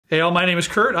Hey all, my name is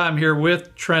Kurt. I'm here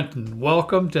with Trenton.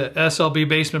 Welcome to SLB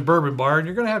Basement Bourbon Bar, and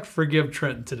you're going to have to forgive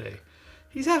Trenton today.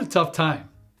 He's had a tough time.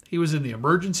 He was in the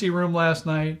emergency room last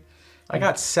night. I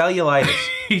got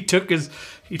cellulitis.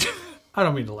 I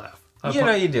don't mean to laugh. You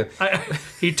know you do.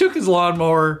 He took his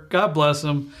lawnmower. God bless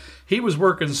him. He was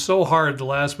working so hard the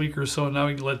last week or so, and now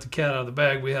he can let the cat out of the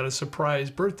bag. We had a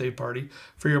surprise birthday party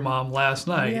for your mom last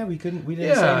night. Yeah, we didn't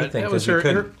say anything because we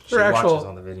couldn't. She watches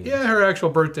on the videos. Yeah, her actual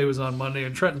birthday was on Monday,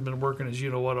 and Trenton's been working his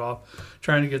you-know-what off,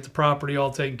 trying to get the property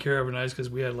all taken care of and nice, because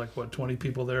we had like, what, 20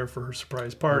 people there for her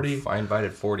surprise party. I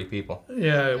invited 40 people.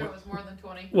 Yeah. It was more than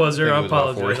 20. Was there? I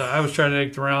apologize. I was trying to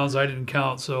make the rounds. I didn't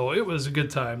count, so it was a good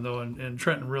time, though, and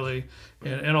Trenton really,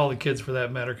 and all the kids for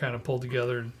that matter, kind of pulled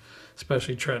together, and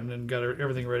especially Trenton, and got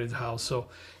everything ready at the house. So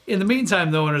in the meantime,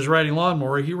 though, in his riding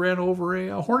lawnmower, he ran over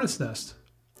a hornet's nest.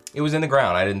 It was in the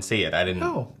ground. I didn't see it. I didn't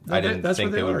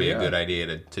think that would be a good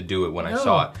idea to do it when I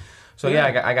saw it. So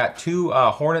yeah, I got two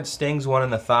hornet stings, one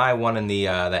in the thigh, one in the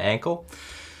ankle.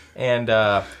 And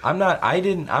I'm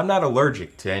not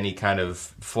allergic to any kind of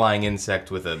flying insect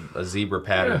with a zebra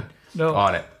pattern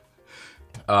on it.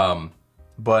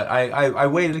 But I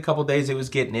waited a couple days. It was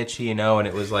getting itchy, you know, and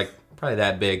it was like probably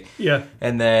that big. Yeah.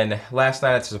 And then last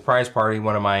night at a surprise party,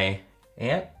 one of my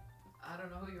aunt. I don't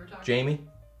know who you were talking Jamie.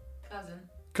 about.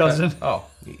 Cousin. Oh,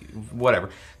 whatever.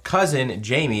 Cousin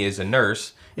Jamie is a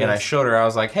nurse, and I showed her. I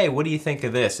was like, "Hey, what do you think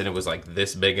of this?" And it was like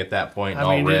this big at that point, and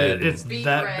all red. It's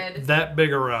that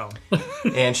big around.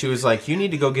 And she was like, "You need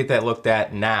to go get that looked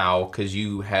at now, because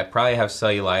you probably have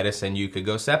cellulitis, and you could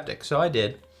go septic." So I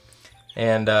did,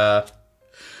 and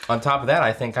on top of that,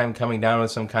 I think I'm coming down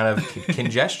with some kind of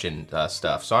congestion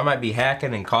stuff. So I might be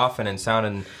hacking and coughing and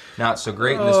sounding not so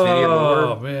great in this video.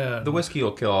 Oh, man. The whiskey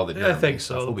will kill all the germs. Yeah, I think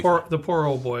so. The poor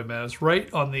old boy, man. It's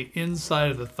right on the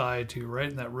inside of the thigh, too. Right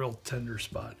in that real tender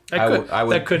spot.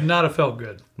 That could not have felt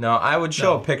good. No, I would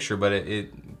show a picture, but the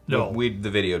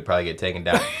video would probably get taken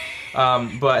down.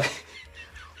 But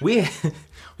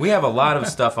we have a lot of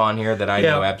stuff on here that I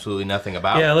know absolutely nothing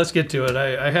about. Yeah, let's get to it.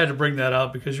 I had to bring that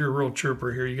out because you're a real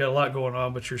chirper here. You got a lot going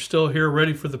on, but you're still here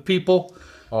ready for the people.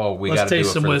 Oh, we got to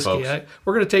taste some whiskey.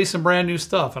 We're going to taste some brand new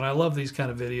stuff, and I love these kind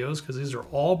of videos because these are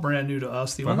all brand new to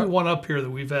us. The only one up here that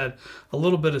we've had a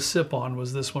little bit of sip on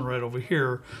was this one right over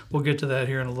here. We'll get to that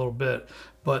here in a little bit.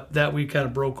 But that we kind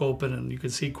of broke open, and you can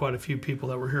see quite a few people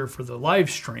that were here for the live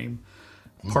stream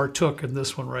partook in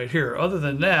this one right here. Other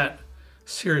than that,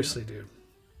 seriously, dude.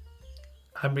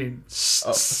 I mean,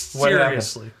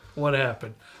 seriously, what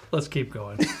happened? Let's keep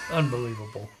going.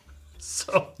 Unbelievable.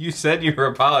 So you said you were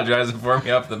apologizing for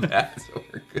me off the bat, so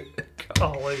we're good.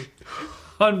 Golly,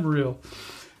 unreal.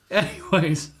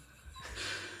 Anyways,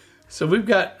 so we've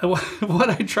got what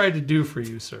I tried to do for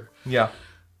you, sir. Yeah.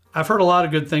 I've heard a lot of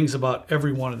good things about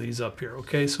every one of these up here.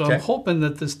 Okay, so I'm hoping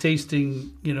that this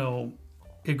tasting,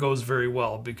 it goes very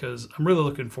well because I'm really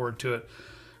looking forward to it.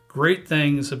 Great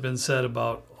things have been said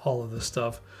about all of this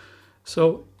stuff.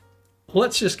 So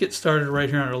let's just get started right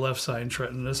here on our left side,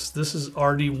 Trenton. This is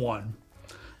RD1.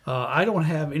 I don't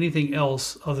have anything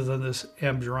else other than this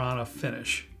Amburana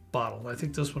finish bottle. I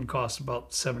think this one costs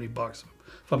about 70 bucks,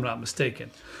 if I'm not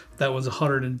mistaken. That was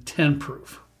 110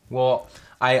 proof. Well,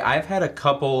 I've had a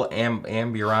couple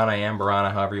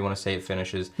Amburana, however you want to say it,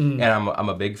 finishes, and I'm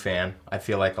a big fan. I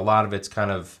feel like a lot of it's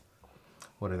kind of,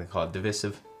 what do they call it,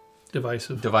 divisive.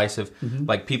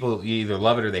 Like people either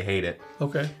love it or they hate it.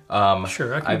 Okay.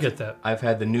 Sure, I can get that. I've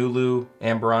had the Nulu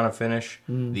Amburana finish,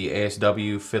 the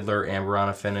ASW Fiddler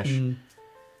Amburana finish,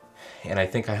 and I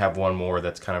think I have one more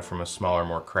that's kind of from a smaller,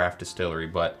 more craft distillery.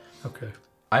 But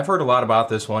I've heard a lot about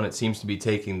this one. It seems to be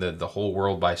taking the whole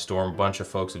world by storm. A bunch of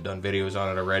folks have done videos on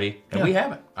it already, and we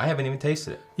haven't. I haven't even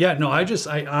tasted it. Yeah, no, I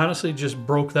honestly just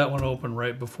broke that one open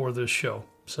right before this show.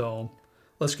 So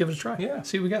let's give it a try. Yeah.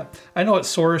 See what we got. I know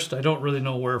it's sourced. I don't really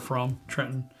know where from,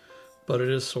 Trenton, but it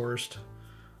is sourced.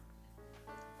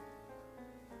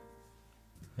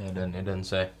 Yeah, it doesn't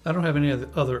say. I don't have any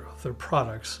other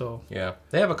products, so. Yeah,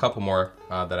 they have a couple more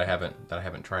that I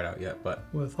haven't tried out yet, but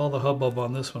with all the hubbub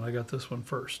on this one, I got this one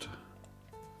first.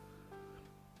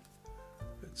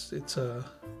 It's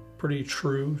pretty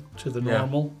true to the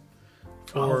normal.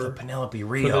 For the Penelope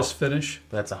Rio. For this finish.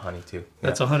 That's a honey too.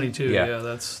 That's a honey too. Yeah,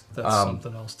 that's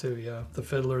something else too. Yeah, the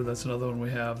Fiddler. That's another one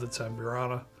we have. That's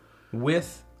Amburana.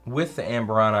 With the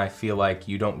Amburana, I feel like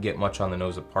you don't get much on the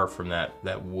nose apart from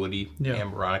that woody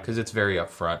Amburana because it's very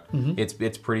upfront.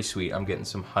 It's pretty sweet. I'm getting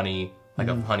some honey, like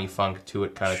a honey funk to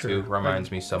it, kind of too.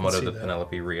 Reminds me somewhat of the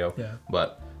Penelope Rio. Yeah.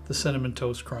 But the cinnamon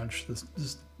toast crunch. This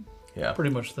is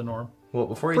pretty much the norm. Well,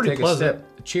 before you take a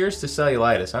sip, cheers to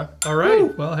cellulitis, huh? All right.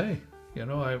 Woo! Well, hey.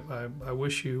 I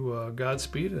wish you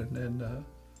Godspeed and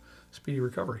speedy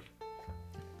recovery.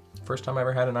 First time I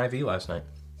ever had an IV last night.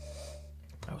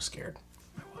 I was scared.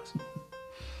 I was.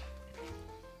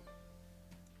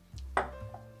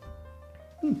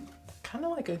 Kind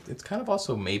of like it's kind of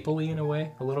also mapley in a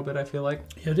way, a little bit, I feel like.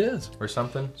 It is. Or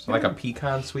something. So like a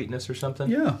pecan sweetness or something.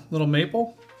 Yeah, little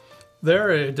maple. There,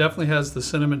 it definitely has the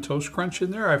cinnamon toast crunch in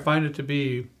there. I find it to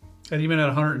be, and even at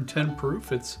 110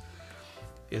 proof, it's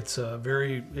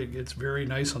very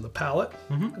nice on the palate.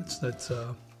 Mm-hmm.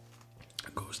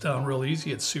 It goes down real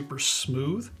easy. It's super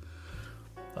smooth.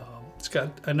 It's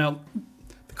got, and now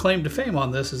the claim to fame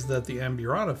on this is that the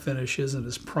Amburana finish isn't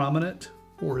as prominent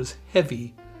or as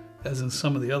heavy as in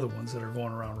some of the other ones that are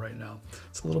going around right now.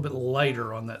 It's a little bit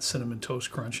lighter on that cinnamon toast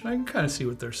crunch, and I can kind of see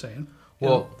what they're saying.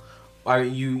 Well,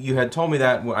 you had told me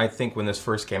that, I think when this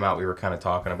first came out, we were kind of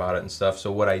talking about it and stuff.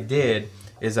 So what I did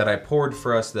is that I poured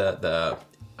for us the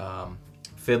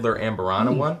Fiddler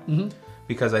Amburana one,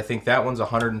 because I think that one's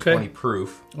 120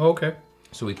 proof. Okay.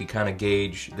 So we could kind of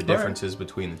gauge the differences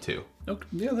between the two. Okay.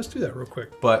 Yeah, let's do that real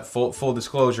quick. But full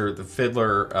disclosure, the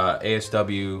Fiddler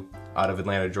ASW out of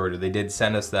Atlanta, Georgia, they did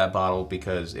send us that bottle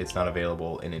because it's not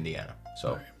available in Indiana.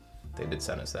 So they did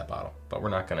send us that bottle. But we're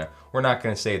not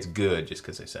gonna say it's good just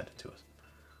because they sent it to us.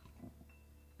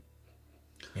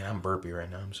 Man, I'm burpy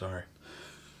right now. I'm sorry.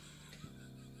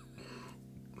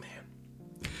 Man,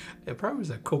 it probably was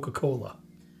that Coca-Cola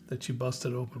that you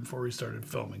busted open before we started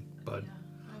filming, but.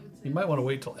 You might want to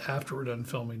wait till after we're done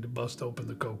filming to bust open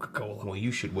the Coca-Cola. Well,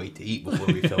 you should wait to eat before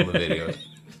we film the videos.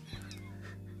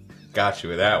 Got you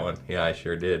with that one. Yeah, I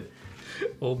sure did.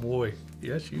 Oh boy.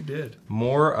 Yes, you did.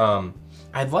 More,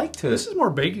 I'd like to... This is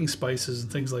more baking spices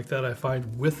and things like that I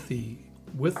find with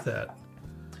that.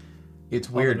 It's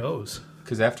weird. On the nose.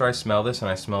 Because after I smell this and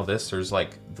I smell this, there's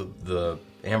like the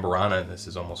Amburana in this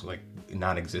is almost like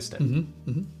non-existent.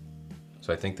 Mm-hmm. Mm-hmm.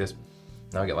 So I think this...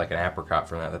 Now I get like an apricot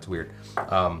from that. That's weird.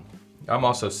 I'm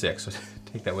also sick, so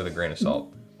take that with a grain of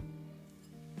salt.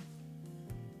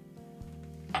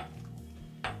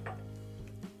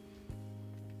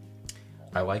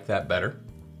 I like that better.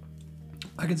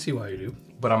 I can see why you do.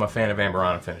 But I'm a fan of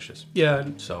Amburana finishes. Yeah.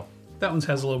 So that one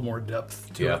has a little more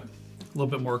depth to it. A little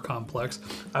bit more complex.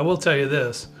 I will tell you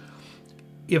this.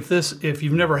 If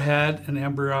you've never had an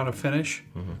Amburana finish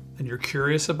and you're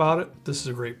curious about it, this is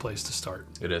a great place to start.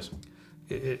 It is.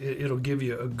 It'll give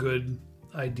you a good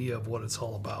idea of what it's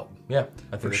all about. Yeah,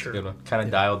 I think it's a good one. Kind of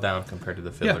dialed down compared to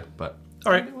the Fiddler, but...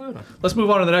 All right, let's move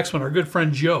on to the next one. Our good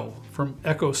friend Joe from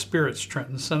Echo Spirits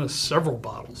Trenton sent us several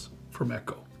bottles from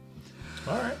Echo.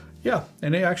 All right. Yeah,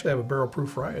 and they actually have a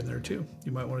barrel-proof rye in there too.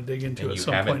 You might want to dig into it at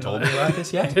some point. You haven't told me about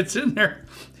this yet? It's in there.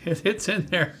 It's in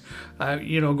there.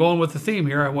 Going with the theme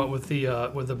here, I went with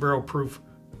the barrel-proof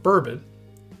bourbon.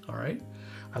 All right.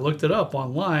 I looked it up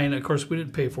online. Of course, we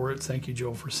didn't pay for it. Thank you,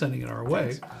 Joe, for sending it our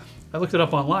way. Thanks. I looked it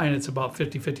up online. It's about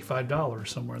 $50, $55,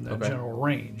 somewhere in that general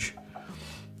range.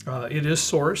 It is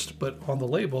sourced, but on the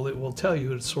label, it will tell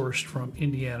you it's sourced from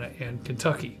Indiana and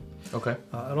Kentucky. Okay.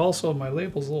 And also, my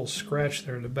label's a little scratched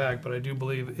there in the back, but I do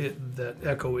believe that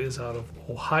Echo is out of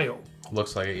Ohio.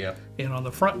 Looks like it, yeah. And on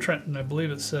the front, Trenton, I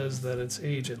believe it says that it's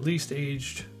at least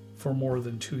aged for more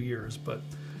than 2 years, but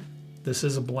this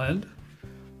is a blend.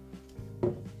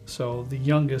 So the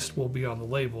youngest will be on the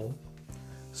label,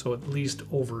 so at least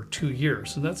over 2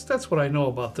 years. And that's what I know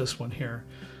about this one here.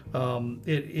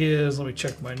 It is, let me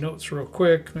check my notes real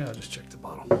quick. I'll just check the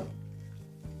bottle.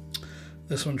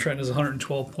 This one, Trent, is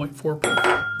 112.4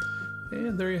 proof.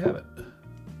 And there you have it.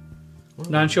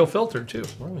 Non-chill filtered too.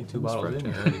 We're only 2 bottles in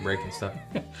here already breaking stuff.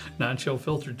 Non-chill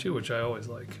filtered too, which I always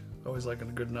like. Always like a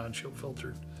good non-chill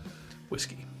filtered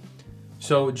whiskey.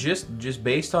 So just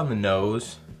based on the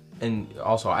nose, and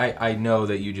also I know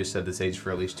that you just said this aged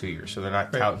for at least 2 years, so they're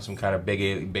not touting some kind of big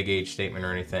age statement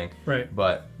or anything. Right.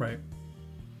 But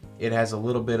it has a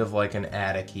little bit of like an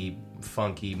attic-y,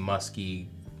 funky, musky,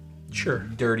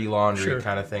 dirty laundry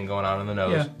kind of thing going on in the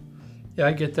nose. Yeah,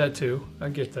 I get that too. I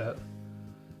get that.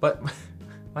 But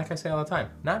like I say all the time,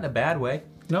 not in a bad way.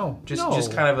 No.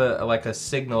 Just kind of like a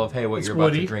signal of, hey, what you're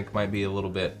about to drink might be a little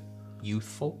bit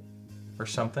youthful or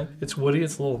something. It's woody.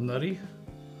 It's a little nutty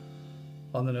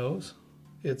on the nose.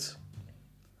 It's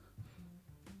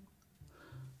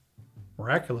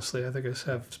miraculously, I think I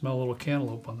smell a little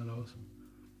cantaloupe on the nose.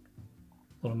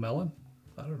 A little melon?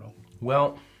 I don't know.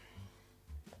 Well,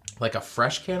 like a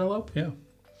fresh cantaloupe? Yeah.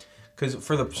 Because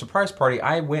for the surprise party,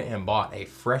 I went and bought a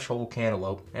fresh old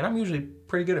cantaloupe. And I'm usually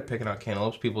pretty good at picking out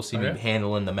cantaloupes. People see me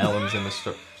handling the melons in the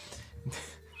store.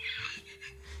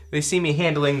 They see me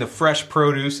handling the fresh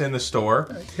produce in the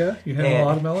store. Yeah? You handle a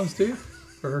lot of melons, do you?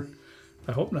 Or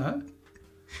I hope not.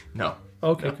 No.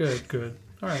 Okay, no. Good.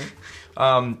 All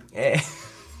right.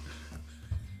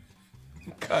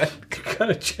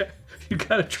 You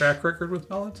got a track record with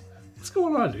melons? What's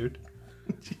going on, dude?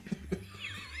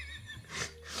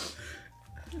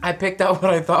 I picked out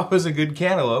what I thought was a good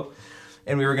cantaloupe,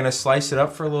 and we were going to slice it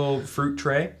up for a little fruit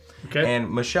tray. Okay.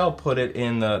 And Michelle put it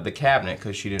in the cabinet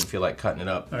because she didn't feel like cutting it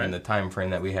up in the time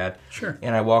frame that we had. Sure.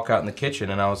 And I walk out in the kitchen,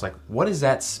 and I was like, what is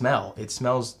that smell? It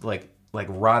smells like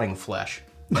rotting flesh.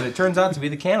 And it turns out to be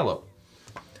the cantaloupe.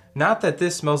 Not that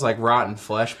this smells like rotten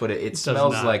flesh, but it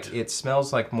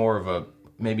smells like more of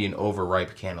maybe an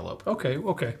overripe cantaloupe. Okay.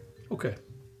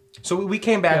 So we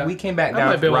came back. Yeah. We came back I down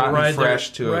might be able rotten to ride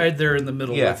fresh there, to right there in the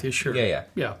middle with you. Sure. Yeah.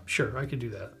 Yeah. Sure. I could do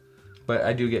that. But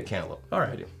I do get cantaloupe. All right.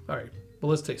 I do. All right. Well,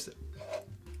 let's taste it.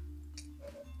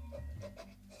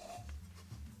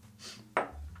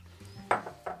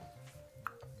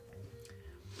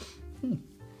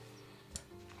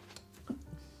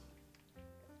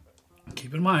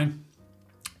 Keep in mind,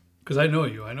 because I know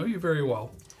you very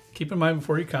well. Keep in mind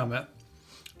before you comment,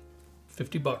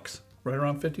 $50, right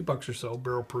around $50 or so,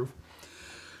 barrel proof.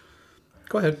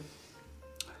 Go ahead.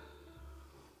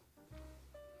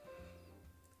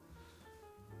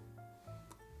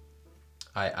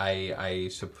 I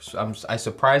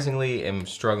surprisingly am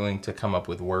struggling to come up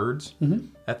with words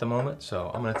at the moment,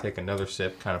 so I'm going to take another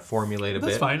sip, kind of formulate a bit.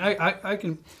 That's fine. I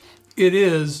can. It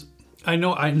is. I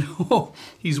know.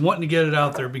 He's wanting to get it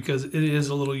out there because it is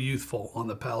a little youthful on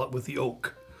the palate with the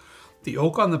oak. The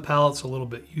oak on the palate's a little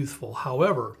bit youthful.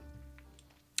 However,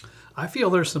 I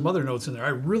feel there's some other notes in there. I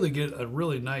really get a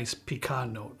really nice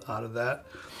pecan note out of that,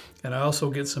 and I also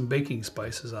get some baking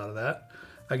spices out of that.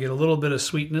 I get a little bit of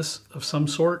sweetness of some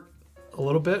sort, a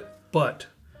little bit, but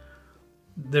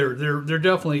there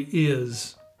definitely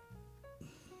is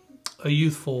a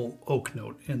youthful oak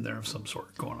note in there of some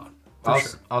sort going on.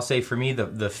 I'll say for me,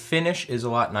 the finish is a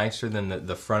lot nicer than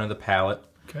the front of the palate.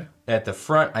 Okay. At the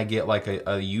front, I get like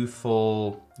a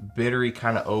youthful, bittery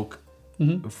kind of oak,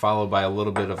 followed by a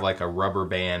little bit of like a rubber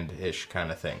band-ish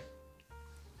kind of thing.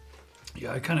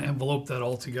 Yeah, I kind of enveloped that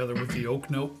all together with the oak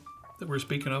note that we're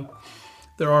speaking of.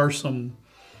 There are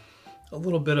a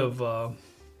little bit of,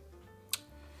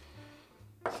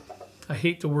 I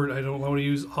hate the word, I don't want to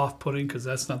use off-putting because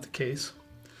that's not the case.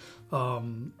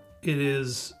 It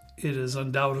is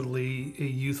undoubtedly a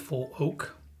youthful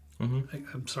oak.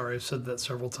 I'm sorry, I've said that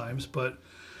several times, but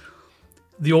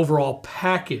the overall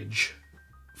package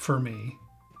for me,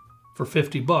 for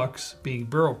 $50 being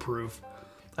barrel proof,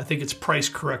 I think it's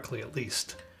priced correctly at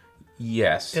least.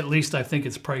 Yes. At least I think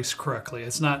it's priced correctly.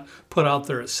 It's not put out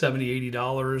there at $70,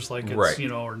 $80 like it's,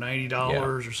 right. Or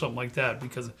 $90 or something like that,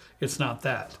 because it's not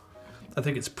that. I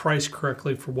think it's priced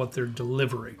correctly for what they're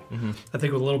delivering. I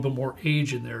think with a little bit more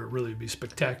age in there, it really would be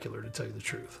spectacular, to tell you the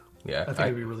truth. Yeah. I think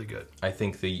it'd be really good. I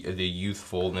think the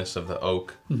youthfulness of the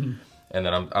oak, and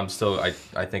then I'm still, I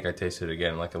think I tasted it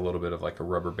again, like a little bit of like a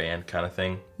rubber band kind of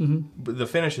thing. But the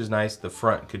finish is nice. The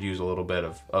front could use a little bit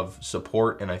of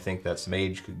support, and I think that some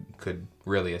age could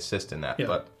really assist in that. Yeah.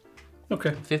 But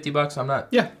okay, $50,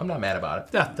 I'm not mad about it.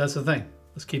 Yeah, that's the thing.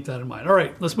 Let's keep that in mind. All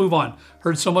right, let's move on.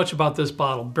 Heard so much about this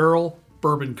bottle, Barrel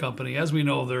Bourbon Company. As we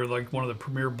know, they're like one of the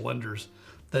premier blenders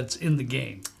that's in the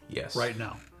game. Yes. Right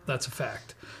now, that's a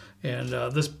fact. And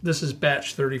this is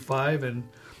batch 35, and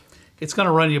it's going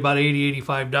to run you about $80,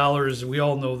 $85. We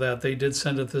all know that. They did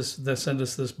send us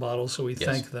this bottle, so we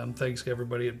thank them. Thanks to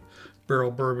everybody at Barrel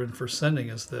Bourbon for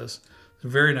sending us this. It's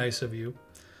very nice of you.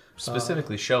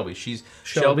 Specifically Shelby.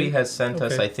 Shelby has sent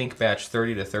us, I think, batch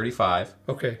 30 to 35.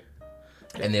 Okay.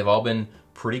 And they've all been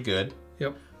pretty good.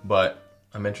 Yep. But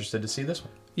I'm interested to see this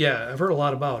one. Yeah, I've heard a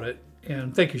lot about it.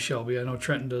 And thank you, Shelby. I know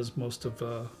Trenton does most of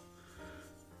the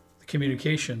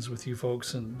communications with you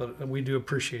folks, but we do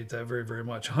appreciate that very, very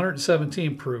much.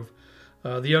 117 proof.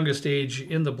 The youngest age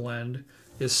in the blend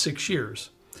is 6 years.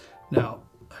 Now,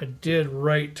 I did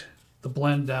write the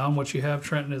blend down. What you have,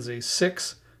 Trenton, is a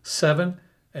 6, 7,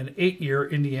 and 8-year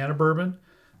Indiana bourbon,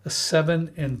 a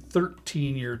 7 and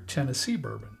 13-year Tennessee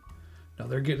bourbon. Now,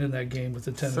 they're getting in that game with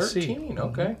the Tennessee. 13,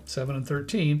 okay. 7 and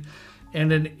 13,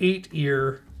 and an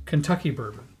 8-year Kentucky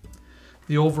bourbon.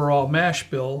 The overall mash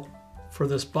bill for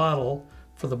this bottle,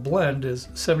 for the blend, is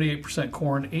 78%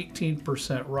 corn,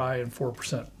 18% rye, and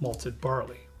 4% malted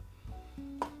barley.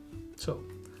 So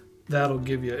that'll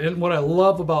give you, and what I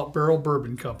love about Barrel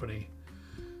Bourbon Company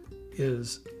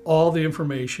is all the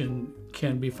information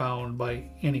can be found by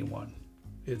anyone.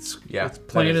 It's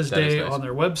plain as day nice. On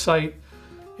their website,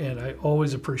 and I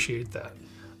always appreciate that.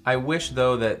 I wish,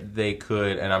 though, that they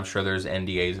could, and I'm sure there's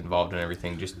NDAs involved in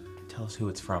everything, just tell us who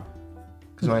it's from.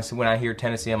 Because when I hear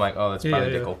Tennessee, I'm like, oh, that's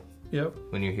probably Dickel. Yep.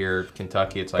 When you hear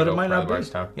Kentucky, it's like, but it might not be.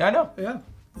 Yeah, I know. Yeah.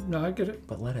 No, I get it.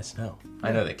 But let us know.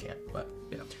 I know they can't, but.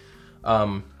 Yeah.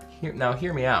 Now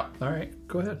hear me out. All right,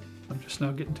 go ahead. I'm just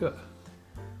now getting to it.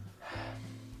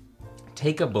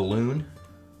 Take a balloon,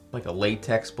 like a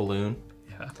latex balloon.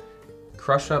 Yeah.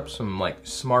 Crush up some like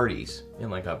Smarties in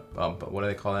like a what do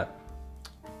they call that?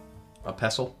 A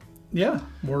pestle. Yeah,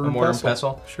 mortar and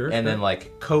pestle. Sure. And then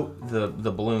like coat the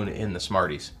balloon in the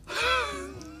Smarties.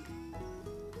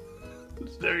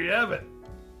 There you have it.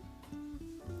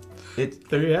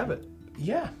 There you have it.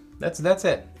 Yeah, that's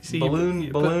it. See,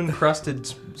 balloon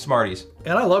crusted Smarties.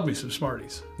 And I love me some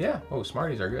Smarties. Yeah. Oh,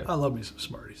 Smarties are good. I love me some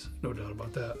Smarties. No doubt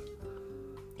about that.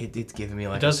 It's giving me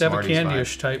like it does a have a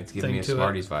candy-ish type thing. It's giving me a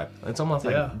Smarties vibe. It's almost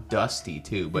like dusty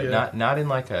too, but not in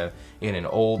like in an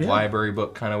old library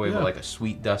book kind of way, but like a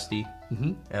sweet dusty.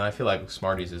 And I feel like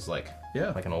Smarties is like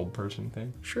an old person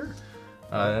thing. Sure.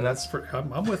 And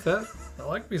I'm with that. I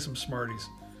like me some Smarties.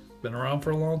 Been around for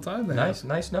a long time.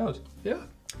 Nice nose. Yeah.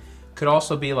 Could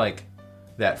also be like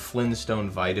that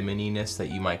Flintstone vitamin-iness that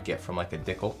you might get from like a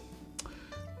Dickel.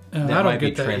 That might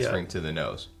be transferring to the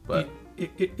nose, but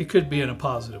it could be in a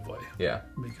positive way. Yeah.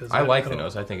 Because I like the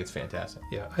nose. I think it's fantastic.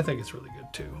 Yeah, I think it's really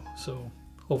good too. So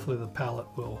hopefully the palate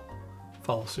will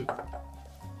follow suit.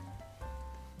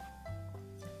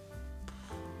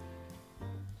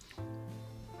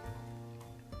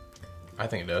 I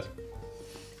think it does.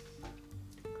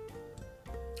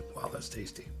 Wow, that's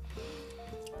tasty.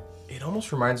 It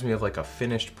almost reminds me of like a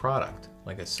finished product,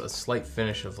 like a slight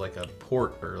finish of like a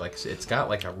port, or like it's got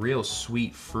like a real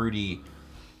sweet, fruity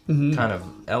kind of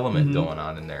element going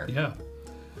on in there. Yeah.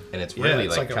 And it's really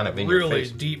like kind of in your face.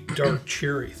 Really deep, dark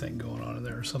cherry thing going on in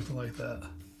there, or something like that.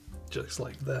 Just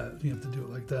like that. You have to do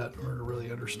it like that in order to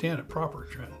really understand it proper,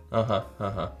 Trent.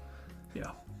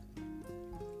 Yeah.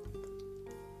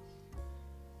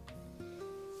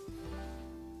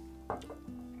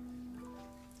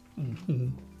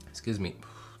 Excuse me.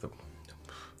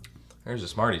 There's the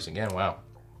Smarties again. Wow.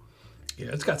 Yeah,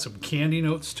 it's got some candy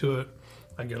notes to it.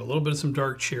 I get a little bit of some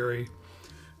dark cherry.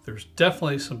 There's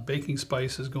definitely some baking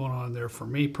spices going on there for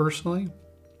me personally.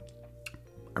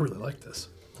 I really like this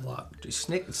a lot. Just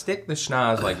stick the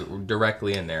schnoz like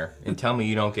directly in there and tell me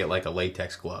you don't get like a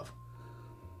latex glove.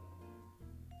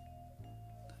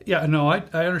 Yeah, no, I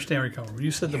understand where you're coming from.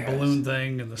 You said the balloon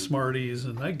thing and the Smarties,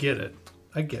 and I get it.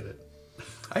 I get it.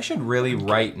 I should really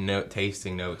write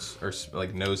tasting notes or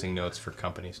like nosing notes for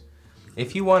companies.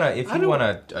 If you want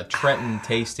a Trenton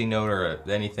tasting note or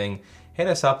anything, hit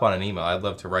us up on an email. I'd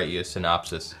love to write you a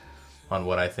synopsis on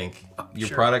what I think your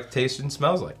product tastes and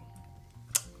smells like.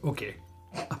 Okay,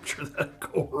 I'm sure that'd go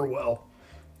over well.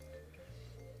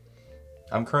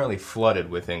 I'm currently flooded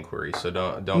with inquiries, so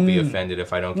don't be offended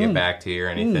if I don't get back to you or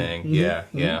anything.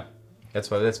 Yeah.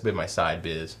 That's been my side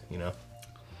biz, you know.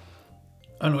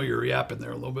 I know you're yapping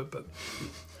there a little bit, but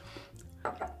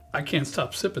I can't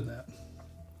stop sipping that.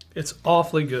 It's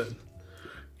awfully good.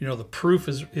 You know, the proof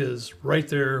is right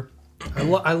there.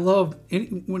 I love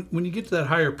when you get to that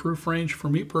higher proof range. For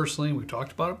me personally, we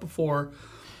talked about it before.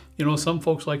 You know, some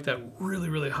folks like that really,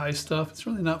 really high stuff. It's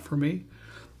really not for me.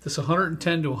 This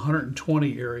 110 to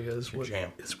 120 area is what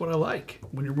I like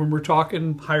when we're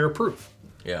talking higher proof.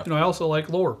 Yeah. You know, I also like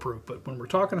lower proof, but when we're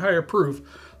talking higher proof,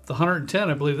 the 110,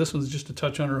 I believe this one's just a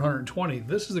touch under 120.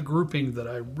 This is a grouping that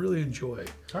I really enjoy.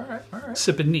 All right.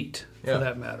 Sipping neat, for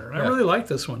that matter. And I really like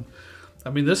this one.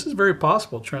 I mean, this is very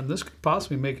possible, Trent. This could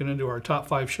possibly make it into our top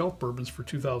 5 shelf bourbons for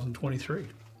 2023.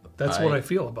 That's what I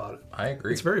feel about it. I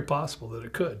agree. It's very possible that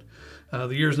it could. The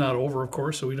year's not over, of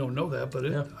course, so we don't know that, but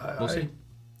we'll see.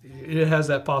 It has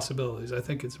that possibilities. I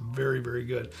think it's very, very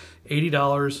good.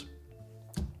 $80.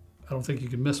 I don't think you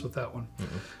can miss with that one.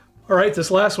 All right,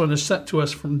 this last one is sent to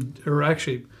us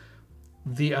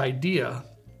the idea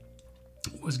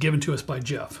was given to us by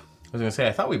Jeff. I was gonna say,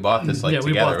 I thought we bought this together.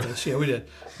 We bought this. Yeah, we did.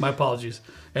 My apologies.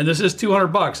 And this is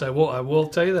 $200. I will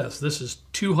tell you this. This is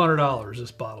 $200.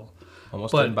 This bottle.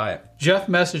 Almost didn't buy it. Jeff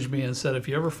messaged me and said, if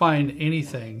you ever find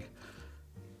anything,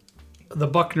 the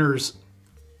Buckner's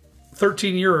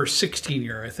 13-year or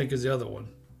 16-year, I think is the other one,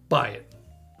 buy it.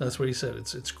 That's what he said.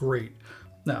 It's great.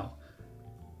 Now,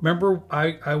 remember,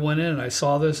 I went in and I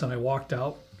saw this and I walked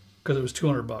out because it was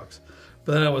 $200.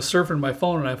 But then I was surfing my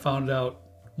phone and I found out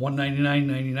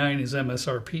 $199.99 is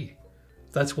MSRP.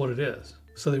 That's what it is.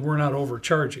 So they were not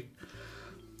overcharging.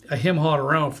 I hem-hawed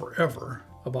around forever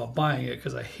about buying it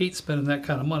because I hate spending that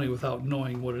kind of money without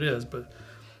knowing what it is. But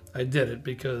I did it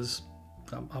because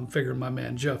I'm figuring my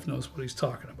man Jeff knows what he's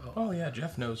talking about. Oh, yeah,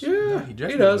 Jeff knows. Yeah, he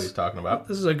knows what he's talking about.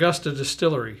 This is Augusta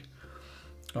Distillery.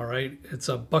 All right, it's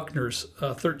a Buckner's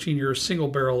 13-year single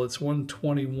barrel. It's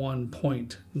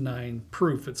 121.9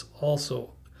 proof. It's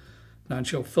also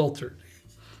non-chill filtered.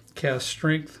 Cask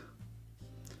strength.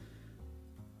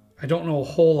 I don't know a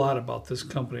whole lot about this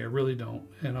company. I really don't,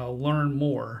 and I'll learn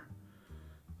more.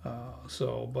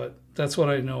 But that's what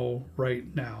I know right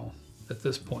now at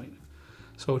this point.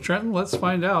 So Trenton, let's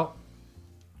find out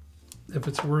if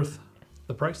it's worth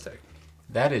the price tag.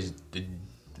 That is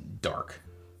dark.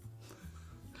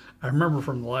 I remember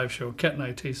from the live show, Kent and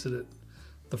I tasted it,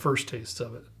 the first taste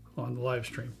of it on the live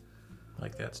stream.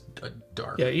 Like that's a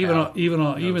dark. Yeah,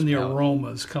 even the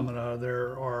aromas coming out of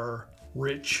there are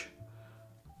rich,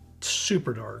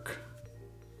 super dark.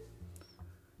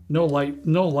 No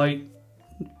light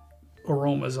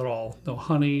aromas at all. No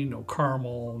honey, no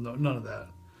caramel, none of that.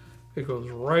 It goes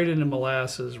right into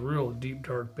molasses, real deep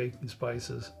dark baking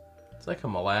spices. It's like a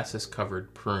molasses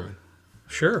covered prune.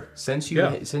 Sure. Since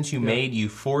you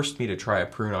forced me to try a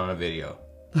prune on a video.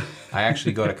 I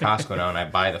actually go to Costco now and I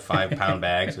buy the 5-pound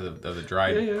bags of the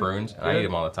dried prunes, and I eat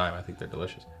them all the time. I think they're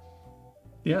delicious.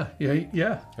 Yeah.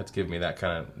 That's giving me that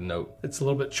kind of note. It's a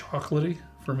little bit chocolatey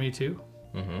for me too.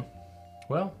 Mm-hmm.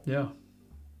 Well, yeah.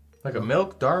 Like a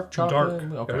milk, dark chocolate?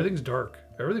 Dark. Okay. Everything's dark.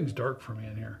 Everything's dark for me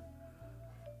in here.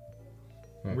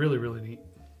 Really, really neat.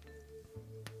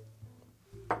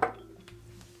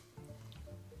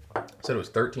 Said it was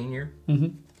 13 year? Mm-hmm.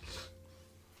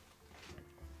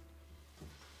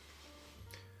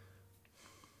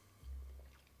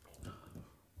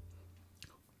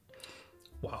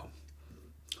 Wow.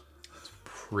 That's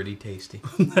pretty tasty.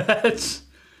 That's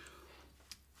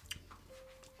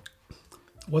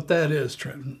what that is,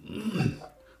 Trenton.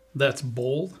 That's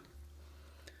bold.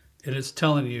 And it's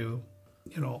telling you,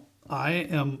 I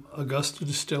am Augusta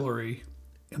Distillery,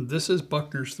 and this is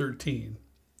Buckner's 13.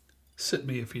 Sit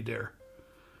me if you dare.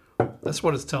 That's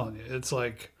what it's telling you. It's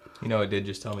like... it did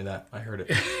just tell me that. I heard it.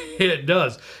 It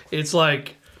does. It's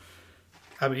like...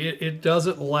 it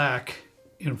doesn't lack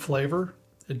in flavor.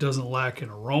 It doesn't lack in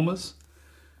aromas.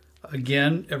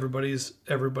 Again, everybody's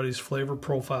flavor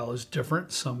profile is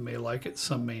different. Some may like it,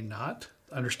 some may not.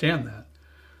 I understand that.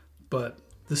 But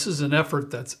this is an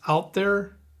effort that's out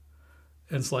there.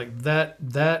 And it's like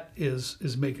that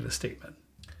is making a statement.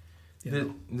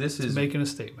 This is making a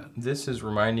statement. This is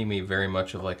reminding me very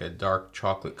much of like a dark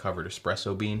chocolate covered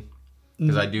espresso bean,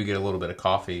 because I do get a little bit of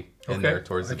coffee in there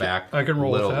towards the back. I can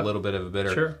roll with that. A little bit of a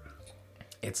bitter. Sure.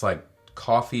 It's like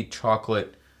coffee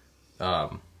chocolate.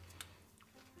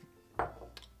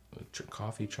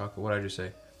 Coffee chocolate. What did I just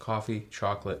say? Coffee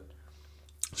chocolate.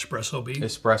 Espresso bean.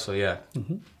 Espresso, yeah.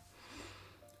 Mm-hmm.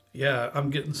 Yeah,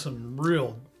 I'm getting some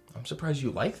real. I'm surprised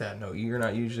you like that. No, you're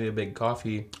not usually a big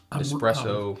coffee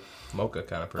espresso mocha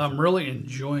kind of person. I'm really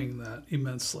enjoying that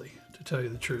immensely, to tell you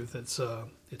the truth.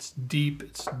 It's deep,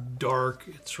 it's dark,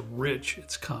 it's rich,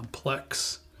 it's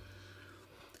complex.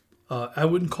 I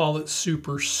wouldn't call it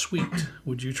super sweet.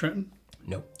 Would you, Trenton?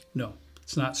 No,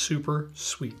 it's not super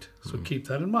sweet. So keep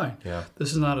that in mind. Yeah.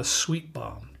 This is not a sweet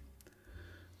bomb.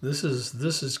 This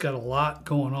has got a lot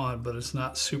going on, but it's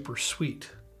not super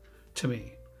sweet to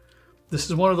me. This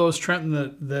is one of those,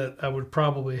 Trenton, that I would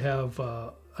probably have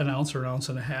an ounce or an ounce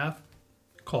and a half.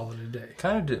 Call it a day.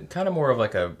 Kind of more of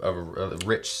like a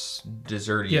rich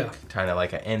desserty, kind of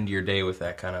like an end your day with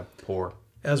that kind of pour.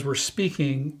 As we're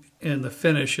speaking, and the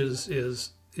finish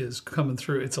is coming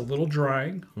through. It's a little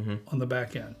drying on the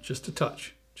back end, just a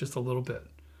touch, just a little bit.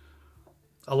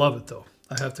 I love it though.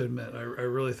 I have to admit, I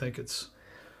really think it's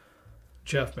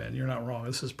Jeff, man. You're not wrong.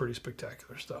 This is pretty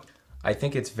spectacular stuff. I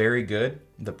think it's very good.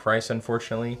 The price,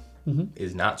 unfortunately,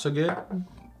 is not so good.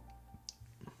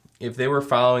 If they were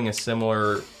following a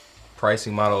similar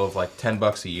pricing model of like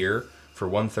 $10 a year for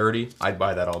 $130, I'd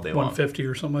buy that all day long. $150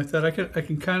 or something like that. I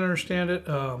can kind of understand it.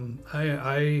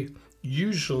 I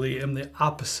usually am the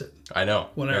opposite. I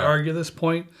know. When I argue this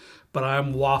point, but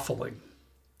I'm waffling.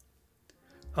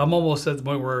 I'm almost at the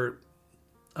point where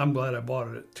I'm glad I bought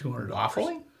it at $200.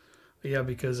 Waffling? Yeah,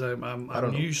 because I'm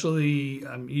usually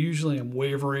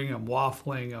wavering, I'm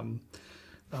waffling,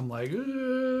 I'm like,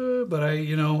 but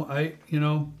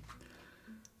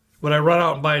would I run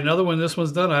out and buy another one? This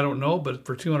one's done. I don't know, but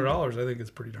for $200, I think it's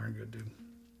pretty darn good, dude.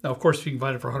 Now, of course, if you can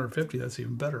find it for $150, that's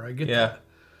even better. I get that.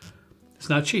 It's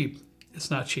not cheap. It's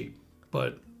not cheap,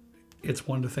 but it's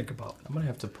one to think about. I'm gonna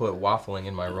have to put waffling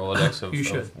in my Rolodex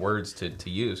of words to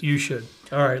use. You should.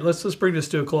 All right, let's bring this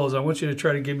to a close. I want you to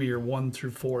try to give me your 1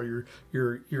 through 4,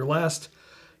 your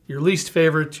least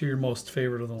favorite to your most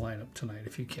favorite of the lineup tonight,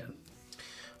 if you can.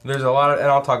 There's a lot of, and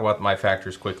I'll talk about my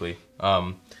factors quickly.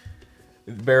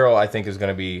 Barrel, I think, is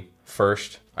going to be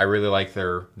first. I really like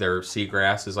their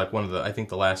seagrass. Is like one of the, I think,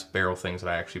 the last barrel things that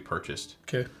I actually purchased.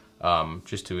 Okay.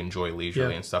 Just to enjoy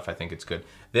leisurely and stuff. I think it's good.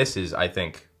 This is, I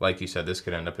think, like you said, this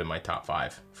could end up in my top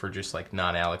 5 for just like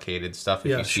non-allocated stuff.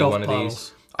 If you see one of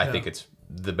these, I think it's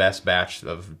the best batch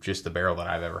of just the barrel that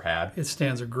I've ever had. It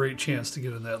stands a great chance to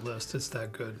get in that list. It's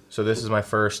that good. So this is my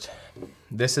first.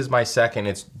 This is my second.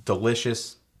 It's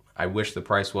delicious. I wish the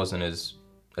price wasn't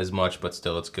as much, but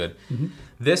still it's good.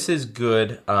 This is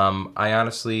good. I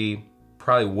honestly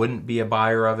probably wouldn't be a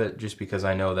buyer of it just because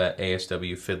I know that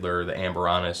ASW Fiddler, the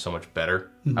Amberana, is so much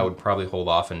better. I would probably hold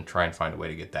off and try and find a way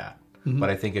to get that. But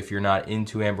I think if you're not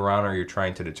into Amberana or you're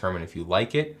trying to determine if you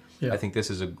like it, I think this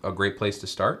is a great place to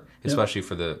start, especially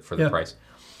for the price.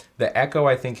 The Echo,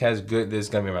 I think, has good. This is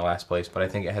going to be my last place, but I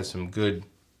think it has some good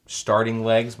starting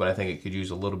legs. But I think it could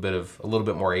use a little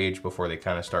bit more age before they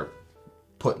kind of start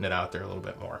putting it out there a little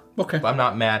bit more. Okay, but I'm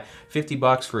not mad.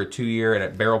 $50 for a 2-year and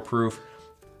at barrel proof.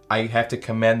 I have to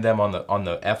commend them on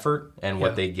the effort and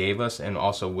what they gave us, and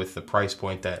also with the price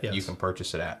point that you can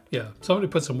purchase it at. Yeah, somebody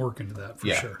put some work into that for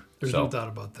sure. There's no doubt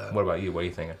about that. What about you? What are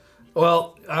you thinking?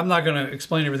 Well, I'm not going to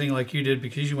explain everything like you did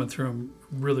because you went through them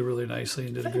really, really nicely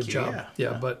and did a good job.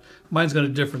 Yeah, but mine's going to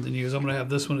be different than you. I'm going to have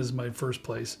this one as my first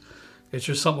place. It's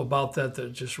just something about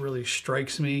that just really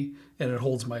strikes me and it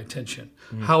holds my attention.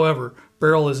 However,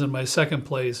 barrel is in my second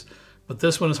place, but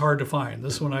this one is hard to find.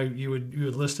 This one you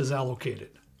would list as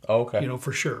allocated. Oh, okay. You know,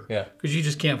 for sure. Yeah. Because you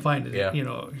just can't find it, you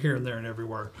know, here and there and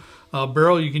everywhere.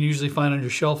 Barrel you can usually find on your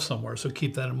shelf somewhere, so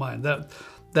keep that in mind.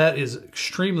 That is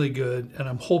extremely good, and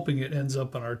I'm hoping it ends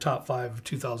up in our top 5 of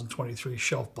 2023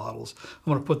 shelf bottles.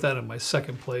 I'm going to put that in my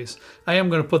second place. I am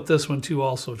going to put this one too,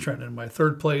 also, Trent, in my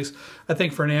third place. I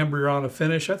think for an Amberana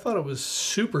finish, I thought it was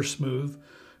super smooth,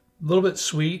 a little bit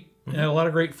sweet, and had a lot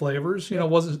of great flavors. You know,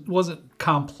 wasn't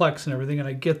complex and everything, and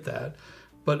I get that,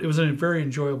 but it was a very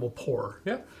enjoyable pour.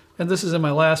 Yeah. And this is in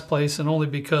my last place, and only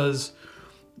because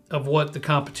of what the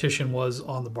competition was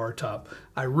on the bar top.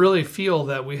 I really feel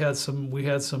that we had some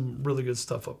really good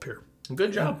stuff up here.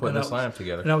 Good job putting this lineup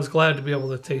together. And I was glad to be able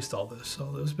to taste all this.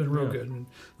 So it's been real good. And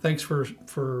thanks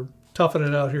for toughing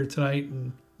it out here tonight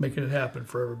and making it happen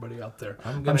for everybody out there.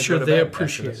 I'm sure they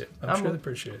appreciate it. I'm sure they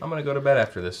appreciate it. I'm going to go to bed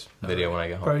after this video when I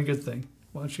get home. Probably a good thing.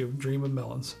 Why don't you dream of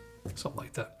melons? Something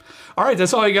like that. All right,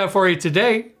 that's all I got for you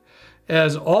today.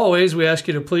 As always, we ask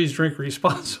you to please drink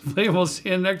responsibly, and we'll see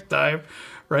you next time.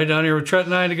 Right down here with Trent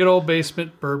and I in the good old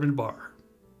basement bourbon bar.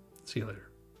 See you later.